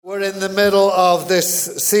We're in the middle of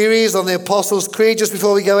this series on the Apostles' Creed. Just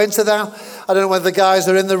before we go into that, I don't know whether the guys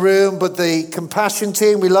are in the room, but the Compassion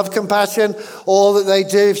team, we love Compassion, all that they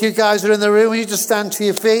do. If you guys are in the room, will you just stand to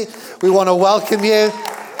your feet? We want to welcome you.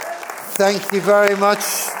 Thank you very much,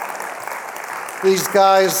 these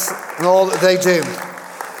guys and all that they do.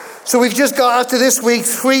 So we've just got, after this week,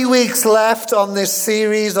 3 weeks left on this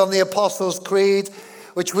series on the Apostles' Creed,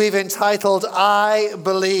 which we've entitled, I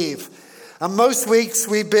Believe. And most weeks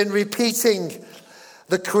we've been repeating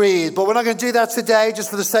the creed, but we're not going to do that today just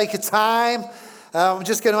for the sake of time. I'm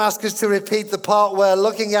just going to ask us to repeat the part we're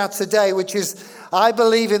looking at today, which is, I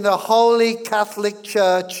believe in the Holy Catholic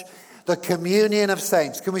Church, the communion of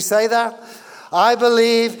saints. Can we say that? I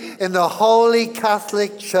believe in the Holy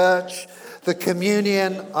Catholic Church, the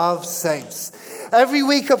communion of saints. Every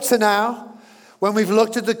week up to now, when we've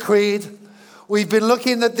looked at the creed, we've been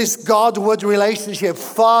looking at this Godward relationship,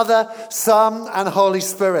 Father, Son, and Holy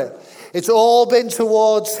Spirit. It's all been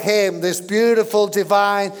towards Him, this beautiful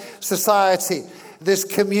divine society, this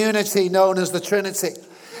community known as the Trinity.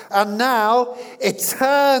 And now it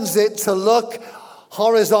turns it to look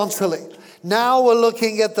horizontally. Now we're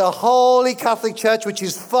looking at the Holy Catholic Church, which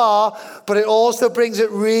is far, but it also brings it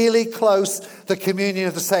really close, the communion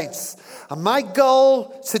of the saints. And my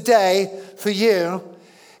goal today for you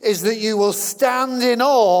is that you will stand in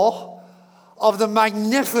awe of the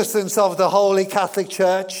magnificence of the Holy Catholic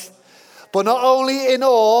Church. But not only in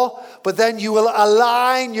awe, but then you will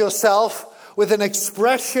align yourself with an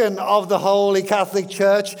expression of the Holy Catholic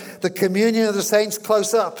Church, the communion of the saints,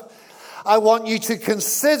 close up. I want you to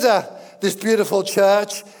consider this beautiful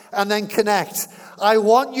church and then connect. I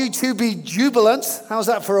want you to be jubilant. How's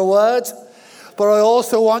that for a word? But I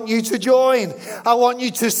also want you to join. I want you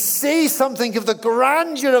to see something of the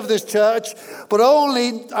grandeur of this church, but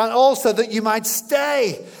also that you might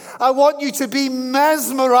stay. I want you to be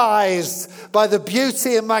mesmerized by the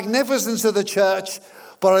beauty and magnificence of the church,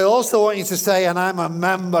 but I also want you to say, and I'm a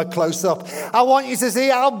member close up. I want you to see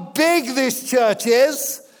how big this church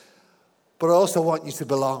is, but I also want you to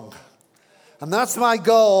belong. And that's my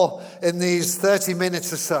goal in these 30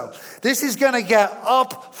 minutes or so. This is going to get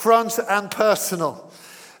up front and personal.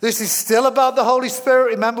 This is still about the Holy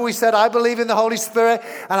Spirit. Remember we said, I believe in the Holy Spirit,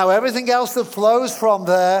 and how everything else that flows from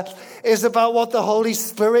there is about what the Holy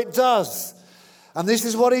Spirit does. And this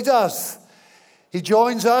is what He does. He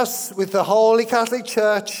joins us with the Holy Catholic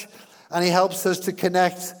Church, and He helps us to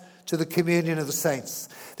connect to the communion of the saints.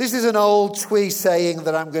 This is an old twee saying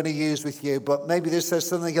that I'm going to use with you, but maybe this says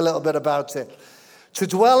something a little bit about it. To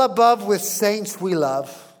dwell above with saints we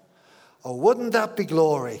love, oh, wouldn't that be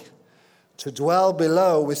glory? To dwell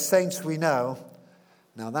below with saints we know,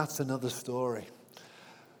 now that's another story.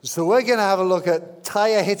 So we're going to have a look at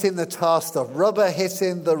tire hitting the tar stuff, rubber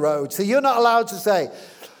hitting the road. So you're not allowed to say,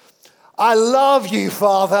 I love you,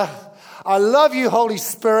 Father. I love you, Holy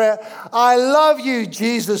Spirit. I love you,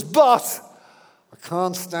 Jesus, but I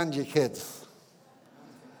can't stand your kids.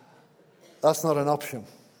 That's not an option.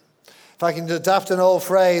 If I can adapt an old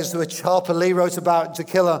phrase which Harper Lee wrote about To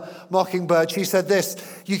Kill a Mockingbird, she said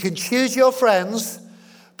this: you can choose your friends,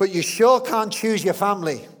 but you sure can't choose your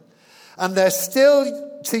family. And they're still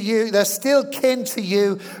kin to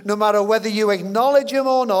you, no matter whether you acknowledge them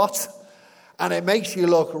or not. And it makes you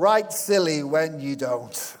look right silly when you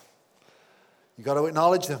don't. You got to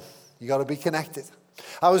acknowledge them. You got to be connected.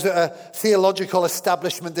 I was at a theological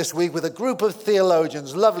establishment this week with a group of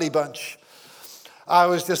theologians, lovely bunch. I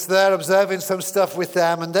was just there observing some stuff with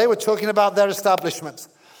them, and they were talking about their establishment.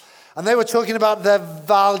 And they were talking about their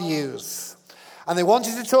values. And they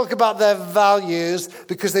wanted to talk about their values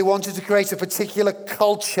because they wanted to create a particular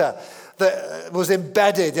culture that was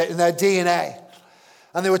embedded in their DNA.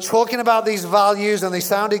 And they were talking about these values, and they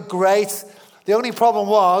sounded great. The only problem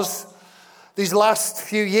was, these last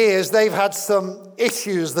few years, they've had some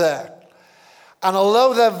issues there. And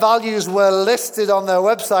although their values were listed on their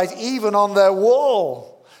website, even on their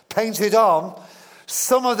wall, painted on,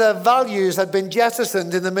 some of their values had been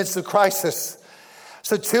jettisoned in the midst of crisis.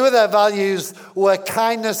 So 2 of their values were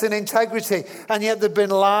kindness and integrity. And yet there'd been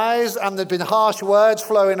lies and there'd been harsh words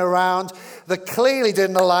flowing around that clearly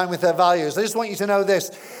didn't align with their values. I just want you to know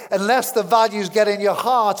this. Unless the values get in your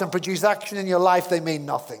heart and produce action in your life, they mean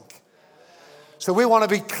nothing. So we want to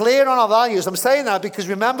be clear on our values. I'm saying that because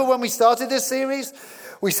remember when we started this series?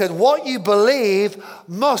 We said what you believe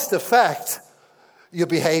must affect your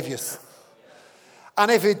behaviors. And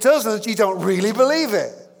if it doesn't, you don't really believe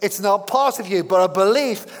it. It's not part of you, but a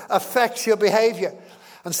belief affects your behavior.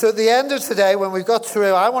 And so at the end of today, when we've got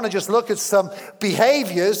through, I want to just look at some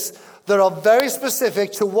behaviors that are very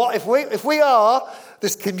specific to what, if we are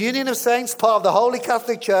this communion of saints, part of the Holy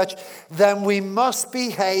Catholic Church, then we must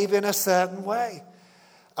behave in a certain way.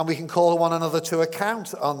 And we can call one another to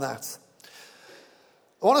account on that.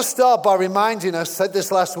 I want to start by reminding us, I said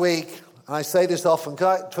this last week, and I say this often,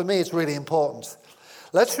 for me it's really important.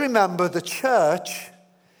 Let's remember the church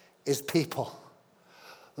is people.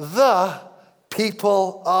 The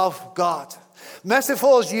people of God.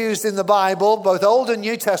 Metaphors used in the Bible, both Old and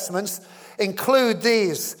New Testaments, include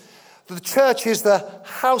these. The church is the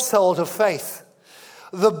household of faith,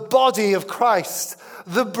 the body of Christ,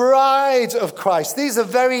 the bride of Christ. These are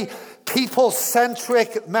very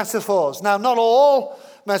people-centric metaphors. Now, not all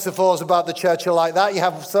metaphors about the church are like that. You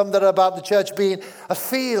have some that are about the church being a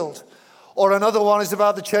field, or another one is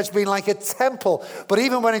about the church being like a temple. But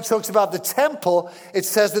even when it talks about the temple, it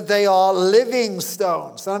says that they are living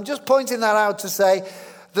stones. And I'm just pointing that out to say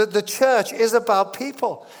that the church is about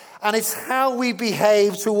people. And it's how we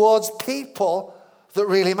behave towards people that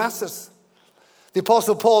really matters. The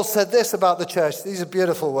Apostle Paul said this about the church. These are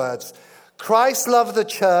beautiful words. Christ loved the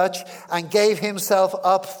church and gave himself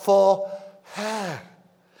up for her,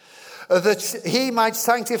 that he might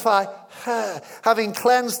sanctify her, having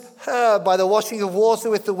cleansed her by the washing of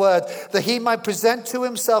water with the word, that he might present to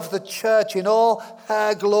himself the church in all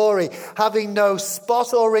her glory, having no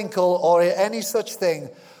spot or wrinkle or any such thing,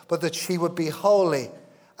 but that she would be holy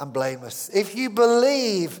and blameless. If you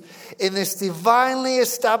believe in this divinely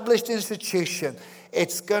established institution,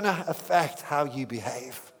 it's going to affect how you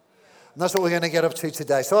behave. And that's what we're going to get up to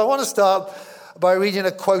today. So I want to start by reading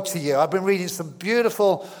a quote to you. I've been reading some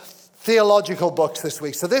beautiful theological books this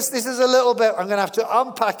week. So this is a little bit, I'm going to have to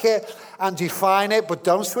unpack it and define it, but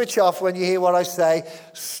don't switch off when you hear what I say.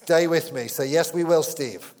 Stay with me. So yes, we will,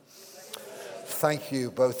 Steve. Thank you,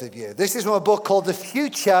 both of you. This is from a book called The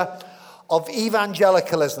Future of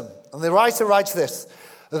Evangelicalism. And the writer writes this: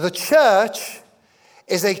 the church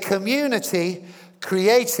is a community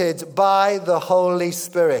created by the Holy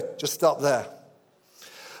Spirit. Just stop there.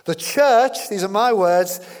 The church, these are my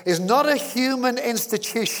words, is not a human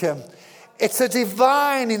institution. It's a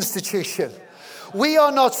divine institution. We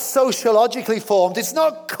are not sociologically formed. It's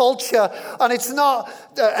not culture, and it's not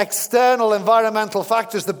external environmental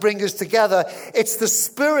factors that bring us together. It's the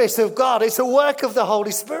Spirit of God. It's a work of the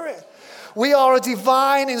Holy Spirit. We are a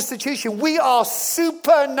divine institution. We are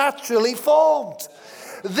supernaturally formed.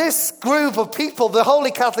 This group of people, the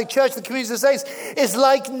Holy Catholic Church, the Community of Saints, is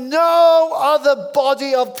like no other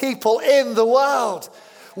body of people in the world.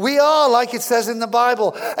 We are, like it says in the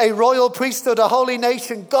Bible, a royal priesthood, a holy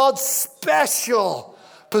nation, God's special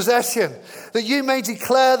possession, that you may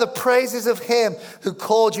declare the praises of him who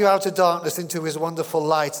called you out of darkness into his wonderful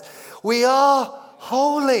light. We are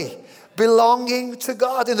holy, belonging to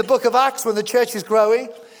God. In the book of Acts, when the church is growing,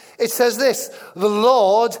 it says this: the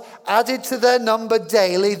Lord added to their number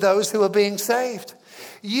daily those who are being saved.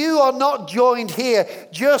 You are not joined here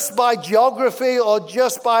just by geography or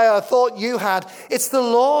just by a thought you had. It's the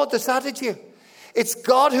Lord that's added you. It's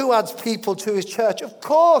God who adds people to his church. Of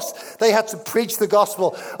course, they had to preach the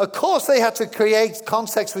gospel. Of course, they had to create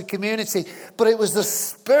context with community. But it was the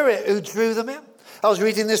Spirit who drew them in. I was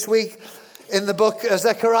reading this week in the book of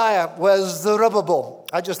Zechariah, where Zerubbabel,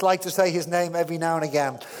 I just like to say his name every now and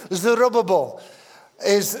again. Zerubbabel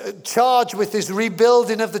is charged with this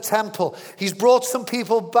rebuilding of the temple. He's brought some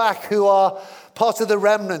people back who are part of the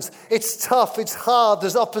remnants. It's tough, it's hard,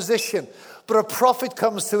 there's opposition. But a prophet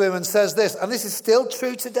comes to him and says this, and this is still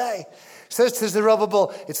true today. He says to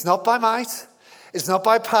Zerubbabel, it's not by might, it's not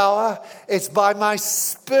by power, it's by my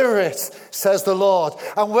Spirit, says the Lord.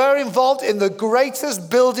 And we're involved in the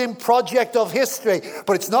greatest building project of history.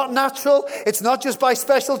 But it's not natural, it's not just by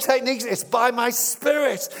special techniques, it's by my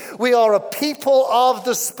Spirit. We are a people of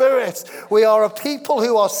the Spirit. We are a people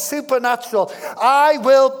who are supernatural. I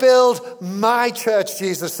will build my church,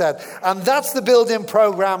 Jesus said. And that's the building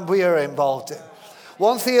program we are involved in.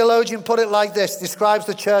 One theologian put it like this, describes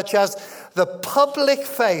the church as the public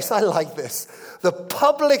face. I like this. The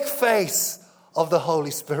public face of the Holy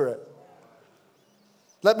Spirit.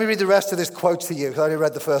 Let me read the rest of this quote to you. I already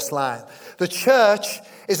read the first line. The church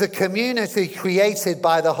is a community created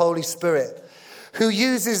by the Holy Spirit who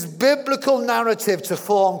uses biblical narrative to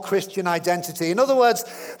form Christian identity. In other words,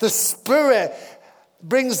 the Spirit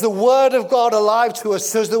brings the Word of God alive to us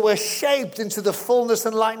so that we're shaped into the fullness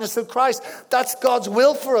and likeness of Christ. That's God's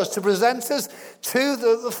will for us, to present us to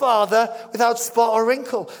the Father without spot or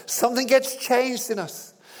wrinkle. Something gets changed in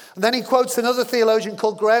us. And then he quotes another theologian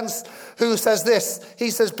called Grenz, who says this. He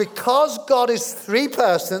says, because God is three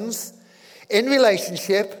persons in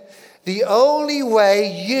relationship, the only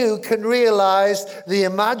way you can realize the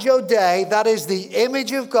Imago Dei, that is the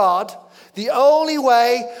image of God, The only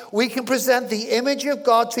way we can present the image of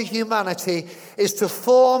God to humanity is to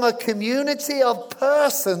form a community of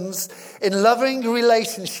persons in loving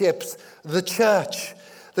relationships, the church.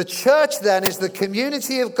 The church then is the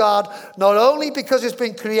community of God, not only because it's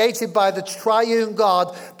been created by the triune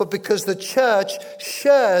God, but because the church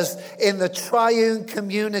shares in the triune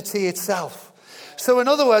community itself. So in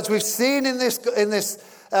other words, we've seen in this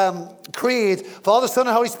creed, Father, Son,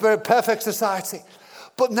 and Holy Spirit, perfect society.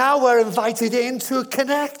 But now we're invited in to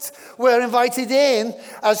connect. We're invited in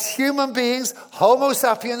as human beings, Homo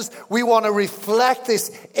sapiens. We want to reflect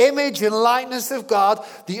this image and likeness of God.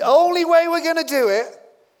 The only way we're going to do it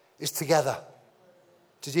is together.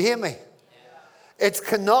 Did you hear me? It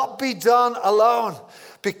cannot be done alone.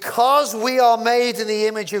 Because we are made in the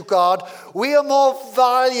image of God, we are more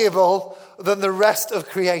valuable than the rest of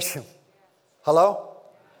creation. Hello?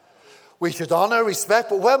 We should honor,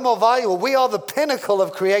 respect, but we're more valuable. We are the pinnacle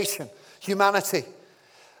of creation, humanity.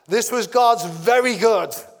 This was God's very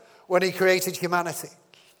good when he created humanity.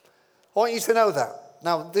 I want you to know that.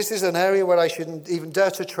 Now, this is an area where I shouldn't even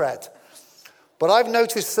dare to tread. But I've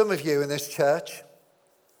noticed some of you in this church,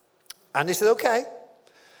 and this is okay.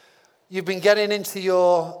 You've been getting into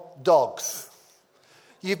your dogs.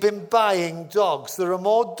 You've been buying dogs. There are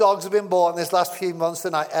more dogs have been bought in this last few months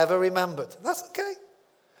than I ever remembered. That's okay.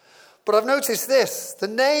 But I've noticed this. The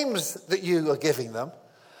names that you are giving them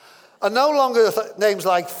are no longer names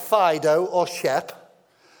like Fido or Shep,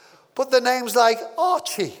 but they're names like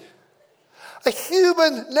Archie, a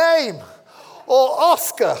human name, or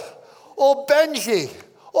Oscar, or Benji,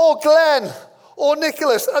 or Glenn, or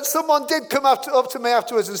Nicholas. And someone did come up to me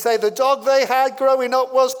afterwards and say the dog they had growing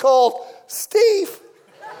up was called Steve.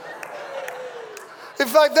 In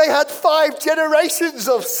fact, they had 5 generations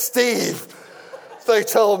of Steve, they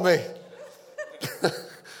told me.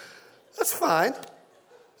 That's fine.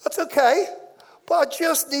 That's okay. But I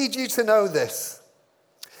just need you to know this.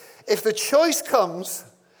 If the choice comes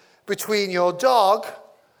between your dog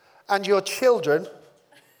and your children,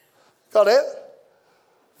 got it?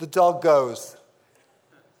 The dog goes.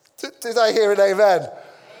 Did I hear an amen?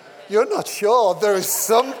 You're not sure. There is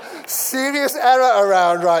some serious error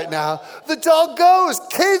around right now. The dog goes.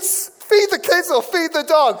 Kids, feed the kids or feed the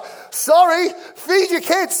dog. Sorry, feed your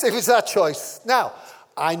kids if it's that choice. Now,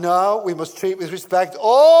 I know we must treat with respect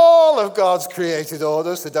all of God's created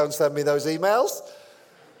order, so don't send me those emails.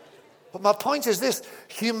 But my point is this.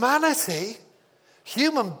 Humanity,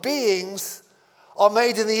 human beings, are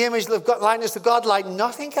made in the image of God, likeness of God like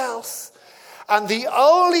nothing else. And the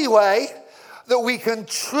only way that we can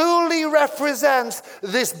truly represent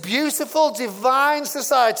this beautiful divine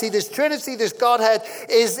society, this Trinity, this Godhead,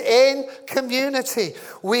 is in community.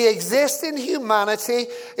 We exist in humanity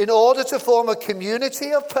in order to form a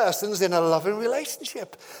community of persons in a loving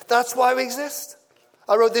relationship. That's why we exist.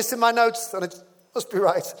 I wrote this in my notes, and it must be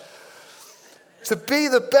right. To be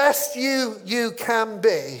the best you can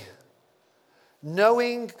be,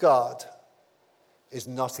 knowing God is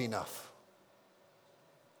not enough.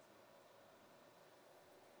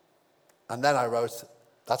 And then I wrote,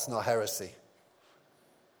 that's not heresy.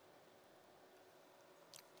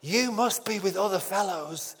 You must be with other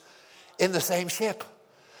fellows in the same ship.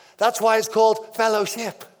 That's why it's called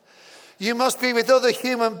fellowship. You must be with other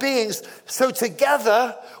human beings so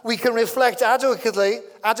together we can reflect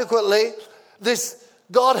adequately this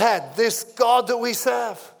Godhead, this God that we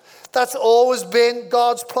serve. That's always been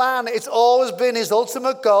God's plan. It's always been his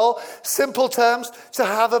ultimate goal. Simple terms, to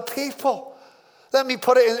have a people. Let me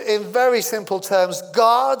put it in very simple terms.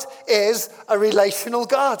 God is a relational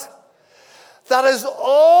God. That has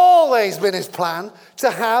always been his plan,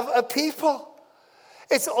 to have a people.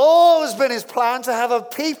 It's always been his plan to have a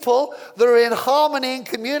people that are in harmony and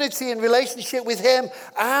community and relationship with him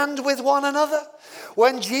and with one another.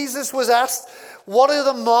 When Jesus was asked, what are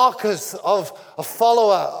the markers of a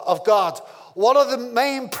follower of God? What are the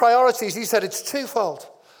main priorities? He said it's twofold.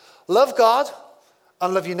 Love God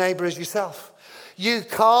and love your neighbor as yourself. You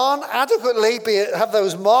can't adequately have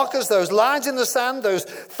those markers, those lines in the sand, those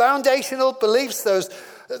foundational beliefs, those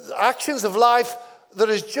actions of life that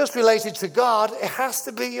is just related to God. It has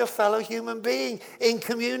to be your fellow human being in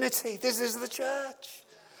community. This is the church,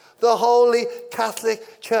 the Holy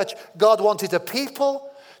Catholic Church. God wanted a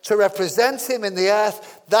people to represent him in the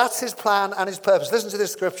earth. That's his plan and his purpose. Listen to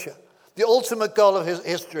this scripture, the ultimate goal of his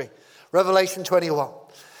history, Revelation 21.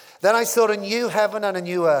 Then I saw a new heaven and a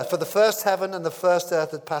new earth, for the first heaven and the first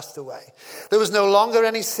earth had passed away. There was no longer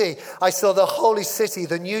any sea. I saw the holy city,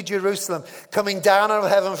 the new Jerusalem, coming down out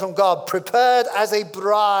of heaven from God, prepared as a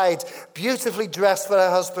bride, beautifully dressed for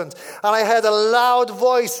her husband. And I heard a loud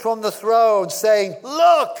voice from the throne saying,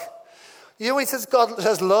 look, You know when God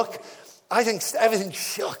says, look, I think everything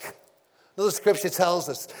shook. Another scripture tells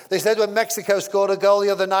us. They said when Mexico scored a goal the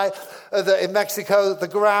other night, in Mexico, the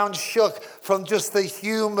ground shook from just the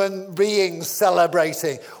human beings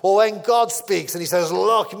celebrating. Or when God speaks and he says,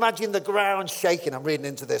 look, imagine the ground shaking. I'm reading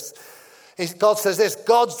into this. God says this,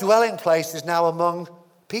 God's dwelling place is now among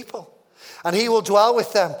people. And he will dwell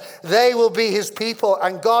with them. They will be his people,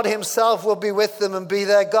 and God himself will be with them and be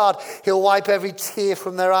their God. He'll wipe every tear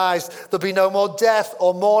from their eyes. There'll be no more death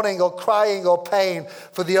or mourning or crying or pain,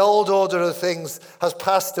 for the old order of things has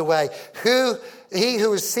passed away. He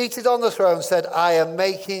who is seated on the throne said, I am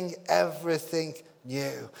making everything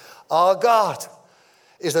new. Our God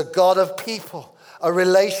is a God of people, a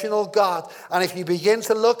relational God. And if you begin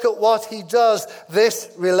to look at what he does,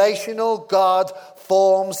 this relational God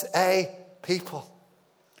forms a people.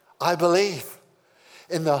 I believe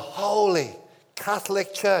in the Holy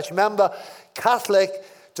Catholic Church. Remember, Catholic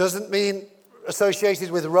doesn't mean associated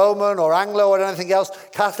with Roman or Anglo or anything else.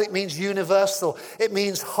 Catholic means universal. It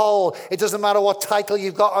means whole. It doesn't matter what title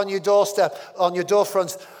you've got on your doorstep, on your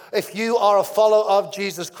doorfront. If you are a follower of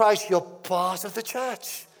Jesus Christ, you're part of the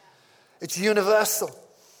church. It's universal.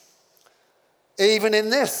 Even in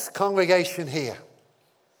this congregation here,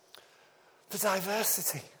 the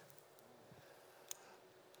diversity.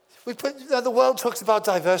 The world talks about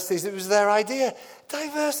diversity. It was their idea.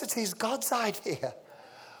 Diversity is God's idea.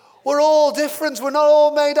 We're all different. We're not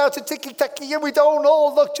all made out of ticky-tacky, and we don't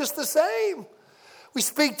all look just the same. We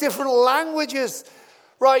speak different languages.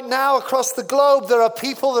 Right now, across the globe, there are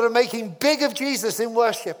people that are making big of Jesus in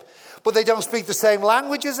worship, but they don't speak the same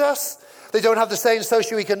language as us. They don't have the same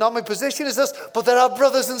socioeconomic position as us, but they're our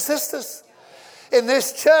brothers and sisters. In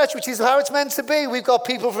this church, which is how it's meant to be, we've got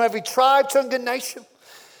people from every tribe, tongue, and nation.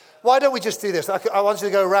 Why don't we just do this? I want you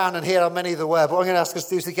to go around and hear how many there were, but I'm going to ask us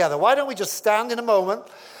to do together. Why don't we just stand in a moment,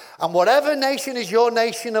 and whatever nation is your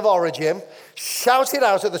nation of origin, shout it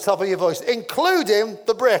out at the top of your voice, including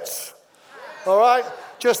the Brits. All right?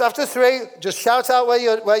 Just after three, just shout out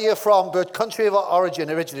where you're from, but country of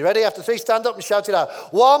origin originally. Ready? After three, stand up and shout it out.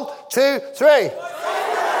 1, 2, 3.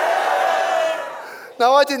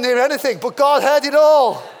 No, I didn't hear anything, but God heard it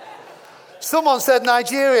all. Someone said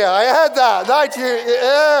Nigeria. I heard that. Nigeria.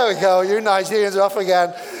 There we go. You Nigerians are off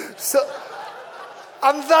again.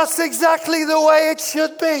 And that's exactly the way it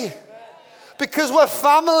should be. Because we're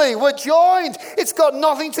family. We're joined. It's got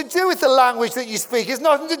nothing to do with the language that you speak. It's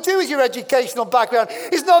nothing to do with your educational background.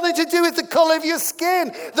 It's nothing to do with the color of your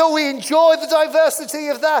skin. Though we enjoy the diversity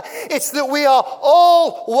of that. It's that we are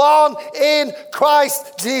all one in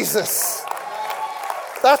Christ Jesus.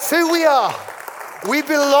 That's who we are. We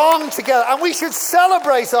belong together, and we should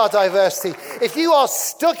celebrate our diversity. If you are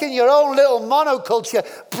stuck in your own little monoculture,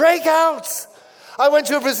 break out. I went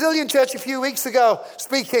to a Brazilian church a few weeks ago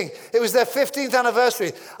speaking. It was their 15th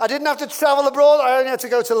anniversary. I didn't have to travel abroad. I only had to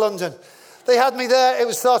go to London. They had me there. It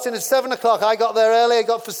was starting at 7 o'clock. I got there early. I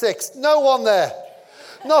got for 6. No one there.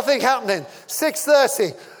 Nothing happening.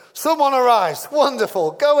 6:30. Someone arrives.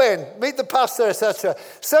 Wonderful. Go in. Meet the pastor, etc.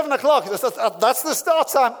 7 o'clock. That's the start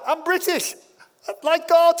time. I'm British. Like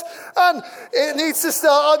God, and it needs to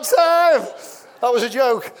start on time. That was a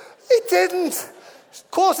joke. It didn't.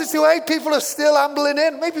 7:45, people are still ambling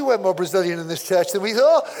in. Maybe we're more Brazilian in this church than we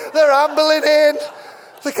thought. They're ambling in.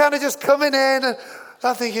 They're kind of just coming in. And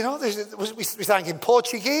I'm thinking, we sang in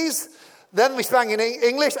Portuguese. Then we sang in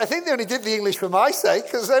English. I think they only did the English for my sake,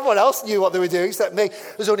 because everyone else knew what they were doing except me.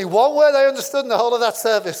 There's only one word I understood in the whole of that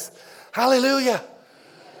service. Hallelujah.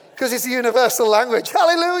 Because it's a universal language.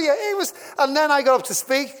 Hallelujah. And then I got up to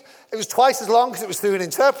speak. It was twice as long because it was through an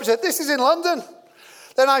interpreter. This is in London.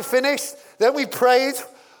 Then I finished. Then we prayed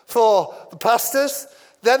for the pastors.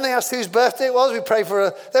 Then they asked whose birthday it was. We prayed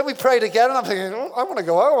then we prayed again. And I'm thinking, I want to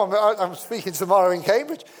go home. I'm speaking tomorrow in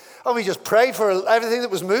Cambridge. And we just prayed for everything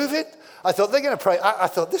that was moving. I thought they're going to pray. I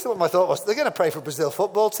thought, this is what my thought was. They're going to pray for Brazil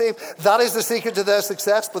football team. That is the secret to their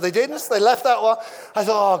success. But they didn't. They left that one. I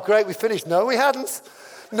thought, oh, great, we finished. No, we hadn't.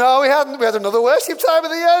 No, we hadn't. We had another worship time at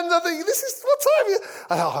the end. I think, this is what time?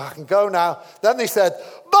 I thought, I can go now. Then they said,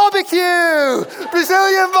 barbecue!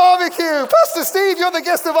 Brazilian barbecue! Pastor Steve, you're the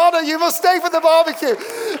guest of honor. You must stay for the barbecue.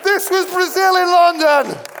 This was Brazil in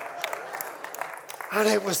London. And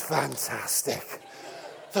it was fantastic.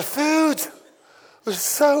 The food was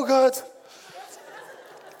so good.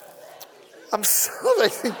 I'm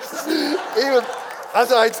sorry. Even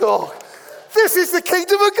as I talk. This is the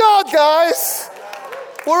kingdom of God, guys.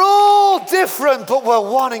 We're all different, but we're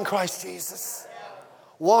one in Christ Jesus.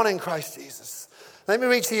 One in Christ Jesus. Let me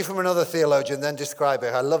read to you from another theologian, then describe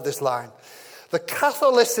it. I love this line. The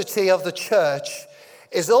Catholicity of the church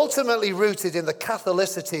is ultimately rooted in the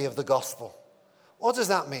Catholicity of the gospel. What does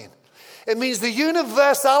that mean? It means the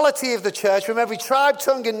universality of the church from every tribe,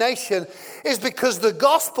 tongue, and nation is because the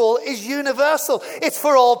gospel is universal. It's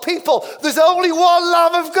for all people. There's only one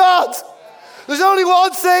Lamb of God. There's only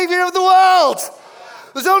one Savior of the world.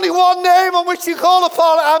 There's only one name on which you call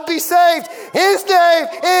upon and be saved. His name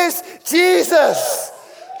is Jesus.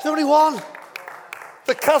 There's only one.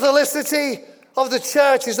 The Catholicity of the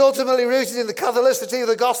church is ultimately rooted in the Catholicity of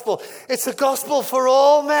the gospel. It's a gospel for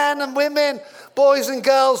all men and women, boys and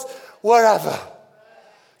girls, wherever.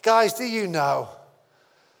 Guys, do you know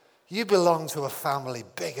you belong to a family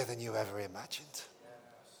bigger than you ever imagined?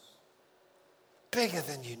 Bigger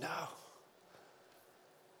than you know.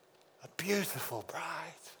 A beautiful bride.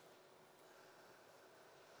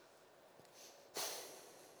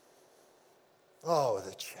 Oh,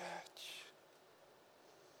 the church.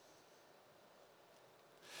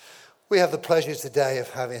 We have the pleasure today of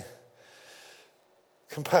having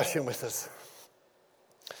Compassion with us.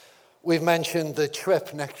 We've mentioned the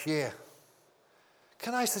trip next year.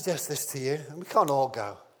 Can I suggest this to you? And we can't all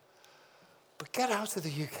go. But get out to the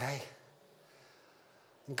UK.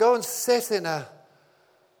 And go and sit in a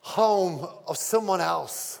home of someone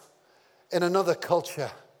else in another culture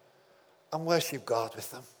and worship God with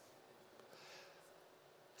them.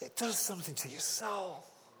 It does something to your soul.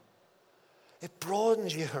 It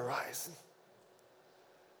broadens your horizon.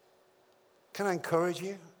 Can I encourage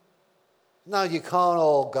you? No, you can't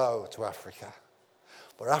all go to Africa,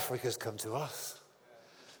 but Africa's come to us.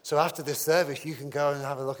 So after this service, you can go and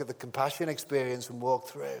have a look at the Compassion experience and walk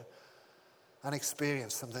through and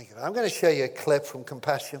experience something. I'm going to show you a clip from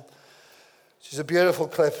Compassion, which is a beautiful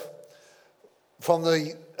clip from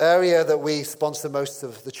the area that we sponsor most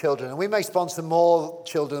of the children. And we may sponsor more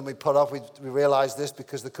children than we put up. We realize this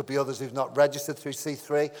because there could be others who've not registered through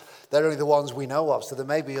C3. They're only the ones we know of, so there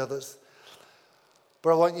may be others.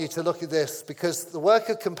 But I want you to look at this, because the work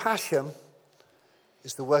of Compassion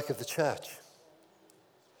is the work of the church.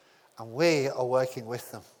 And we are working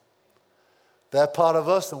with them. They're part of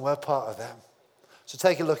us and we're part of them. So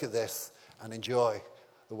take a look at this and enjoy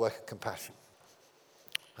the work of Compassion.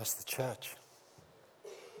 That's the church.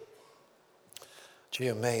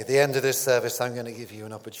 You and me. At the end of this service, I'm going to give you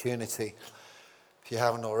an opportunity, if you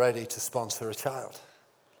haven't already, to sponsor a child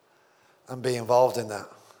and be involved in that.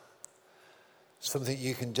 Something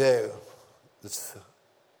you can do that's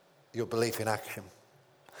your belief in action.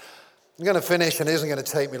 I'm going to finish, and it isn't going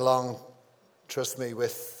to take me long, trust me,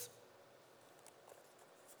 with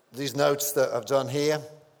these notes that I've done here,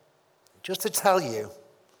 just to tell you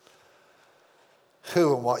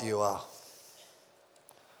who and what you are.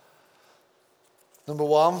 Number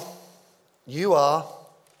one, you are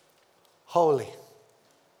holy.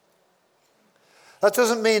 That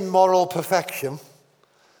doesn't mean moral perfection.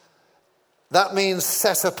 That means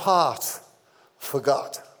set apart for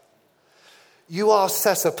God. You are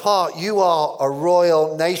set apart. You are a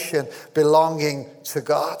royal nation belonging to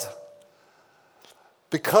God.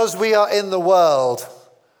 Because we are in the world,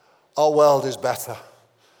 our world is better.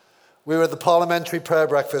 We were at the Parliamentary Prayer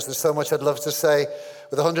Breakfast. There's so much I'd love to say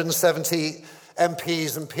with 170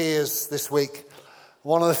 MPs and peers this week.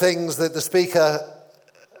 One of the things that the speaker,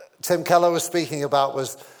 Tim Keller, was speaking about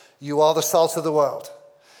was, you are the salt of the world.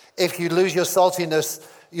 If you lose your saltiness,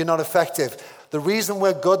 you're not effective. The reason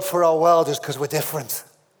we're good for our world is because we're different.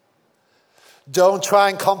 Don't try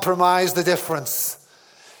and compromise the difference.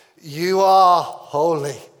 You are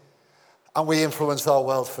holy, and we influence our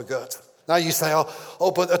world for good. Now you say,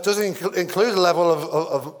 oh, but that doesn't include a level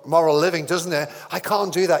of moral living, doesn't it? I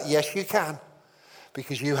can't do that. Yes, you can.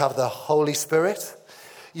 Because you have the Holy Spirit,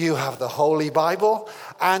 you have the Holy Bible,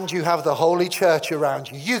 and you have the Holy Church around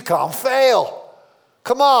you. You can't fail.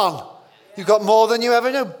 Come on. You've got more than you ever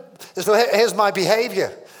knew. So here's my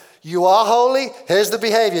behavior. You are holy. Here's the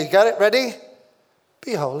behavior. You got it? Ready?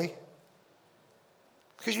 Be holy.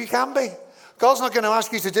 Because you can be. God's not going to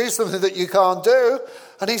ask you to do something that you can't do.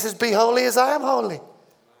 And he says, be holy as I am holy.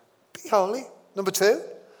 Be holy. Number two,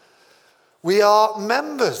 we are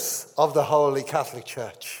members of the Holy Catholic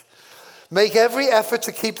Church. Make every effort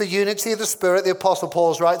to keep the unity of the Spirit. The Apostle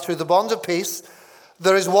Paul's right, through the bond of peace.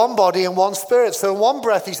 There is one body and one Spirit. So in one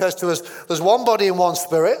breath he says to us, there's one body and one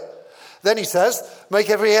Spirit. Then he says,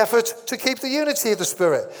 make every effort to keep the unity of the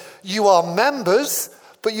Spirit. You are members,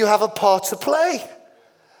 but you have a part to play.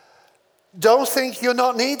 Don't think you're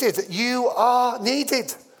not needed. You are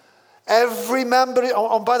needed. Every member,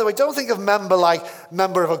 and by the way, don't think of member like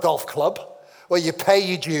member of a golf club, where you pay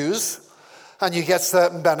your dues and you get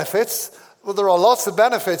certain benefits. Well, there are lots of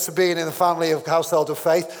benefits of being in the family of household of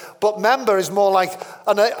faith, but member is more like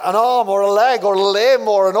an arm or a leg or a limb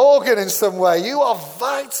or an organ in some way. You are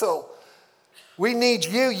vital. We need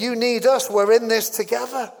you. You need us. We're in this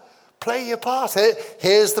together. Play your part.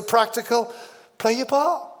 Here's the practical. Play your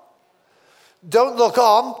part. Don't look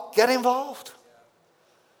on. Get involved.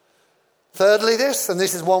 Thirdly, this, and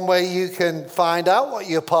this is one way you can find out what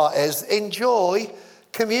your part is, enjoy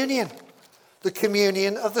communion. The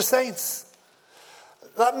communion of the saints.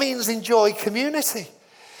 That means enjoy community.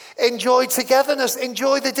 Enjoy togetherness.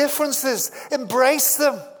 Enjoy the differences. Embrace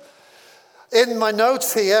them. In my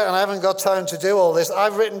notes here, and I haven't got time to do all this,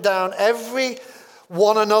 I've written down every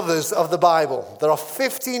one another's of the Bible. There are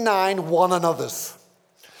 59 one another's.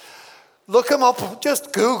 Look them up.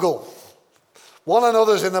 Just Google one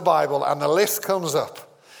another's in the Bible, and the list comes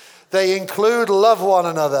up. They include love one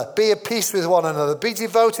another, be at peace with one another, be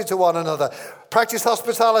devoted to one another, practice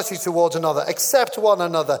hospitality towards another, accept one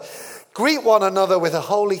another, greet one another with a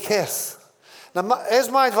holy kiss. Now, here's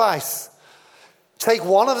my advice. Take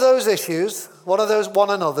one of those issues, one of those one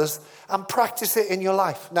another's, and practice it in your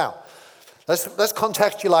life. Now, let's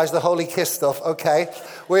contextualize the holy kiss stuff, okay?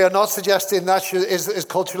 We are not suggesting that is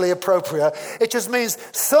culturally appropriate. It just means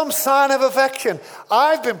some sign of affection.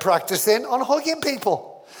 I've been practicing on hugging people.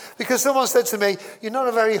 Because someone said to me, "You're not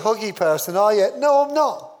a very huggy person, are you?" "No, I'm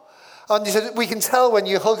not." And he said, "We can tell when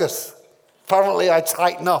you hug us." Apparently, I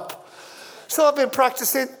tighten up. So I've been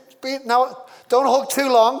practicing. Now, don't hug too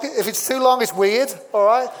long. If it's too long, it's weird, all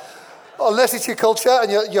right? Unless it's your culture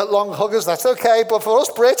and you're long huggers, that's okay. But for us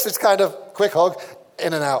Brits, it's kind of quick hug,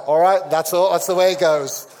 in and out, all right? That's all. That's the way it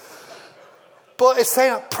goes. But it's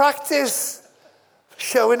saying practice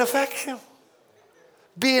showing affection.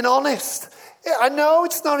 Being honest. I know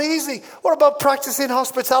it's not easy. What about practicing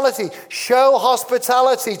hospitality? Show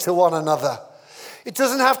hospitality to one another. It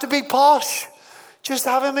doesn't have to be posh. Just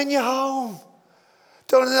have them in your home.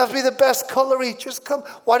 Don't have to be the best cutlery. Just come.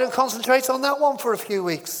 Why don't concentrate on that one for a few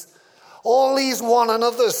weeks? All these one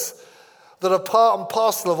another's that are part and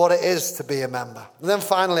parcel of what it is to be a member. And then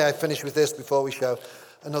finally, I finish with this before we show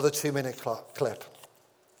another 2-minute clip.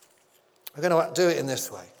 I'm going to do it in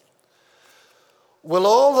this way. Will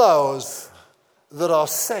all those that are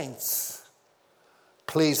saints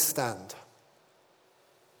please stand?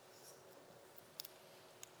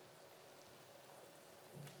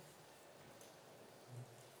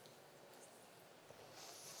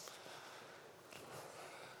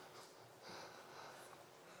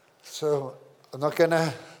 So I'm not going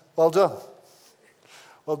to... Well done.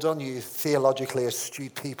 Well done, you theologically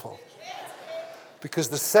astute people. Because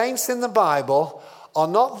the saints in the Bible are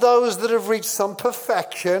not those that have reached some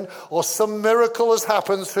perfection or some miracle has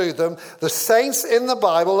happened through them. The saints in the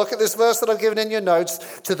Bible, look at this verse that I've given in your notes,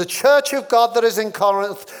 to the church of God that is in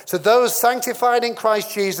Corinth, to those sanctified in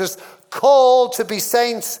Christ Jesus, called to be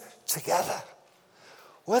saints together.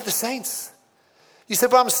 We're the saints. You say,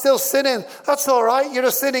 "But I'm still sinning." That's all right. You're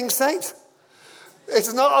a sinning saint.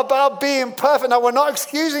 It's not about being perfect. Now, we're not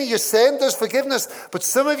excusing your sin. There's forgiveness. But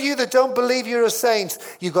some of you that don't believe you're a saint,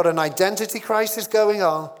 you've got an identity crisis going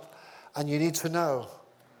on, and you need to know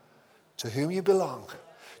to whom you belong.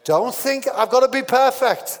 Don't think, "I've got to be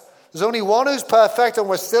perfect." There's only one who's perfect, and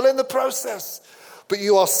we're still in the process. But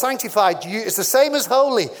you are sanctified. It's the same as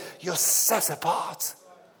holy. You're set apart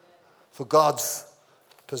for God's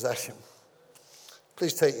possession.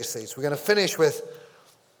 Please take your seats. We're going to finish with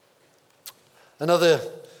another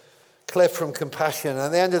clip from Compassion. And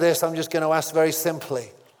at the end of this, I'm just going to ask very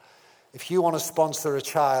simply, if you want to sponsor a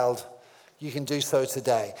child, you can do so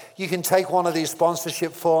today. You can take one of these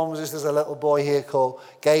sponsorship forms. This is a little boy here called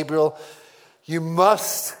Gabriel. You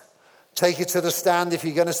must take it to the stand if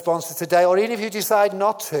you're going to sponsor today. Or even if you decide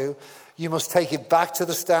not to, you must take it back to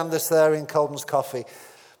the stand that's there in Colton's Coffee.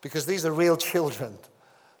 Because these are real children.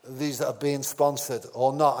 These that are being sponsored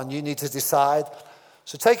or not. And you need to decide.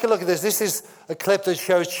 So take a look at this. This is a clip that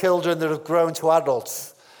shows children that have grown to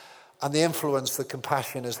adults and the influence that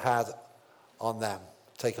Compassion has had on them.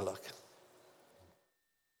 Take a look.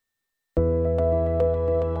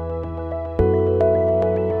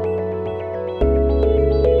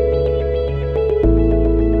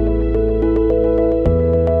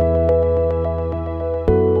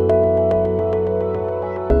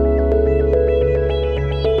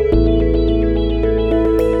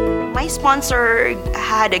 Sponsor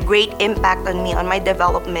had a great impact on me, on my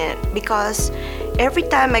development, because every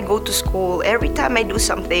time I go to school, every time I do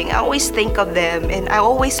something, I always think of them and I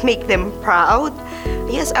always make them proud.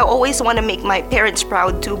 Yes, I always want to make my parents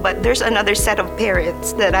proud too, but there's another set of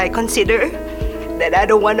parents that I consider that I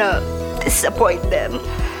don't want to disappoint them.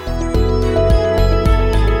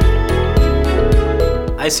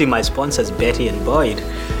 I see my sponsors, Betty and Boyd,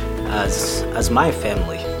 as my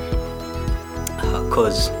family.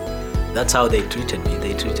 Because that's how they treated me.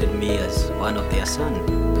 They treated me as one of their sons.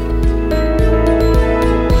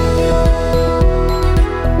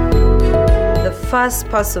 The first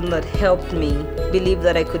person that helped me believe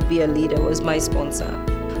that I could be a leader was my sponsor,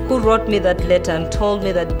 who wrote me that letter and told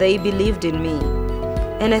me that they believed in me.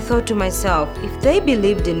 And I thought to myself, if they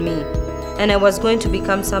believed in me and I was going to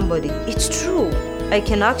become somebody, it's true. I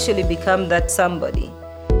can actually become that somebody.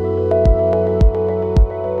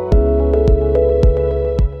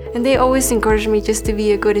 And they always encouraged me just to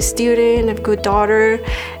be a good student, a good daughter,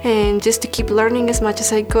 and just to keep learning as much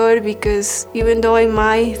as I could, because even though in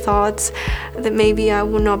my thoughts that maybe I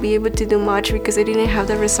would not be able to do much because I didn't have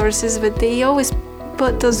the resources, but they always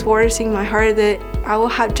put those words in my heart that I will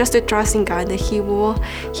have just a trust in God, that He will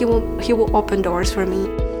open doors for me.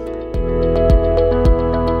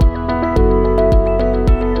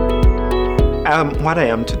 What I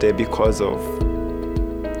am today because of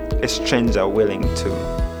a stranger willing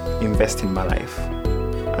to invest in my life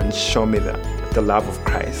and show me the love of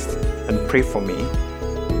Christ and pray for me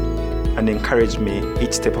and encourage me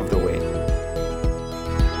each step of the way.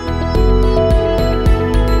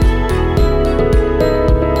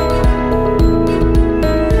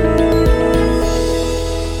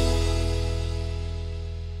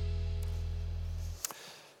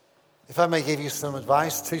 If I may give you some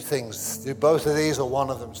advice, two things. Do both of these or one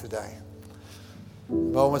of them today.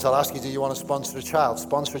 Moment I'll ask you, do you want to sponsor a child?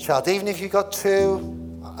 Sponsor a child. Even if you've got two.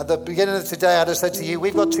 At the beginning of today, I'd have said to you,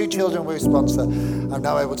 we've got 2 children we sponsor. I'm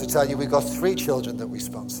now able to tell you we've got 3 children that we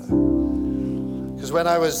sponsor. Because when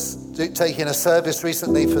I was taking a service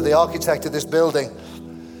recently for the architect of this building,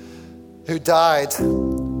 who died,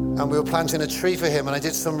 and we were planting a tree for him, and I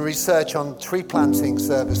did some research on tree planting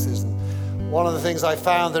services. And one of the things I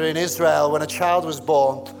found that in Israel, when a child was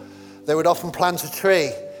born, they would often plant a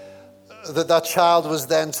tree that child was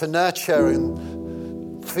then to nurture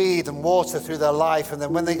and feed and water through their life. And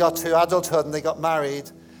then when they got to adulthood and they got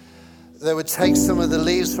married, they would take some of the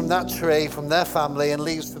leaves from that tree, from their family, and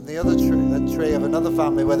leaves from the other tree of another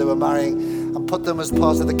family where they were marrying, and put them as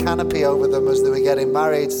part of the canopy over them as they were getting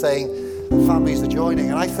married, saying the families are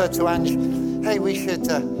joining. And I thought to Ange, hey, we should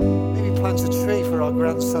maybe plant a tree for our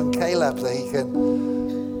grandson Caleb that he can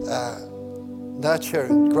nurture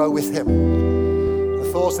and grow with him. I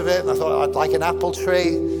thought of it, and I thought I'd like an apple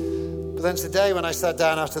tree. But then today, when I sat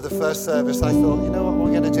down after the first service, I thought, you know what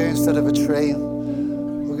we're going to do instead of a tree?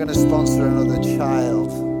 We're going to sponsor another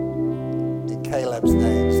child in Caleb's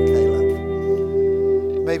name. It's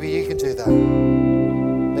Caleb. Maybe you can do that.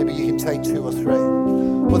 Maybe you can take 2 or 3.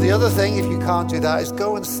 Well, the other thing, if you can't do that, is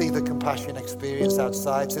go and see the Compassion Experience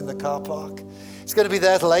outside. It's in the car park. It's going to be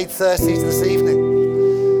there till 8:30 this evening.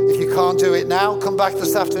 If you can't do it now, come back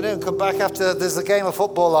this afternoon. Come back after there's a game of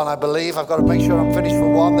football on, I believe. I've got to make sure I'm finished for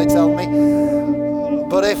 1, they tell me.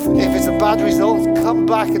 But if it's a bad result, come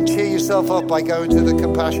back and cheer yourself up by going to the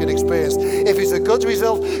Compassion Experience. If it's a good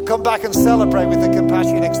result, come back and celebrate with the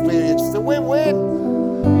Compassion Experience. It's a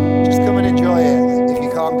win-win. Just come and enjoy it. If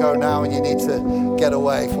you can't go now and you need to get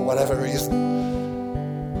away for whatever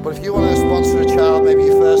reason. But if you want to sponsor a child, maybe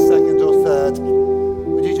your first, second, or third,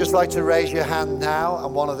 would you just like to raise your hand now,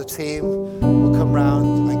 and one of the team will come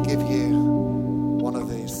round and give you one of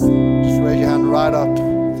these. Just raise your hand right up.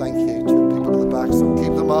 Thank you. 2 people in the back, so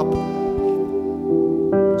keep them up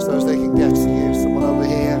so as they can get to you. Someone over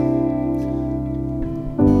here.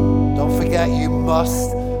 Don't forget, you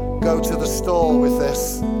must go to the stall with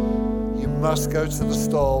this. You must go to the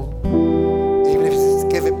stall. Even if it's to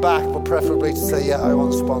give it back, but preferably to say, yeah, I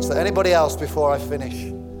want to sponsor. Anybody else before I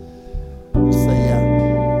finish? Say yeah.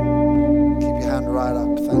 Right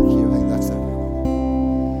up. Thank you. I think that's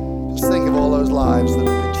everyone. Just think of all those lives that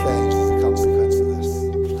have been changed as a consequence of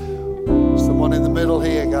this. Someone in the middle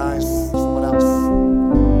here, guys. Someone else.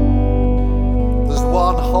 There's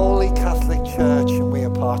one holy Catholic Church and we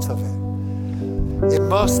are part of it. It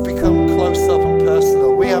must become close up and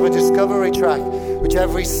personal. We have a discovery track which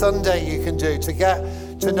every Sunday you can do to get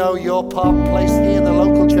to know your part and place here in the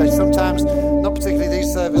local church. Sometimes, not particularly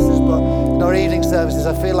these services, but in our evening services,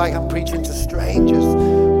 I feel like I'm preaching to strangers.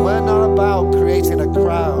 We're not about creating a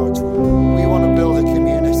crowd. We want to build a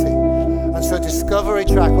community. And so discovery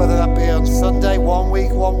track, whether that be on Sunday, one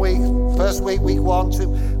week, first week 1, 2,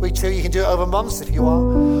 week 2, you can do it over months if you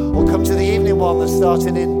want. Or come to the evening one that's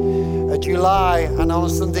starting in July, and on a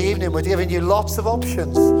Sunday evening, we're giving you lots of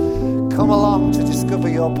options. Come along to discover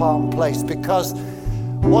your part and place, because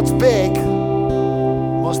what's big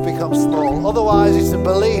must become small. Otherwise, it's a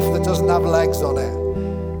belief that doesn't have legs on it.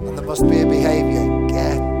 And there must be a behavior.